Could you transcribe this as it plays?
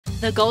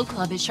The Gold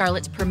Club is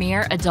Charlotte's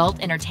premier adult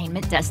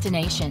entertainment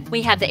destination.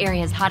 We have the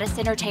area's hottest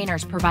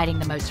entertainers providing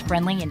the most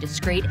friendly and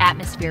discreet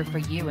atmosphere for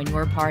you and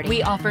your party.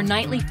 We offer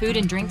nightly food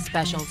and drink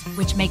specials,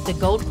 which make the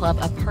Gold Club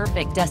a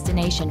perfect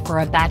destination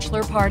for a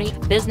bachelor party,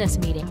 business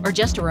meeting, or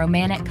just a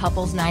romantic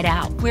couples night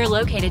out. We're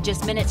located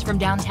just minutes from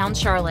downtown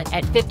Charlotte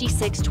at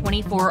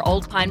 5624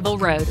 Old Pineville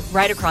Road,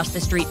 right across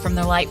the street from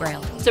the light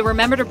rail. So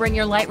remember to bring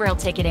your light rail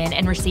ticket in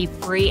and receive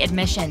free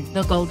admission.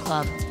 The Gold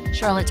Club,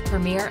 Charlotte's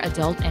premier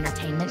adult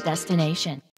entertainment destination.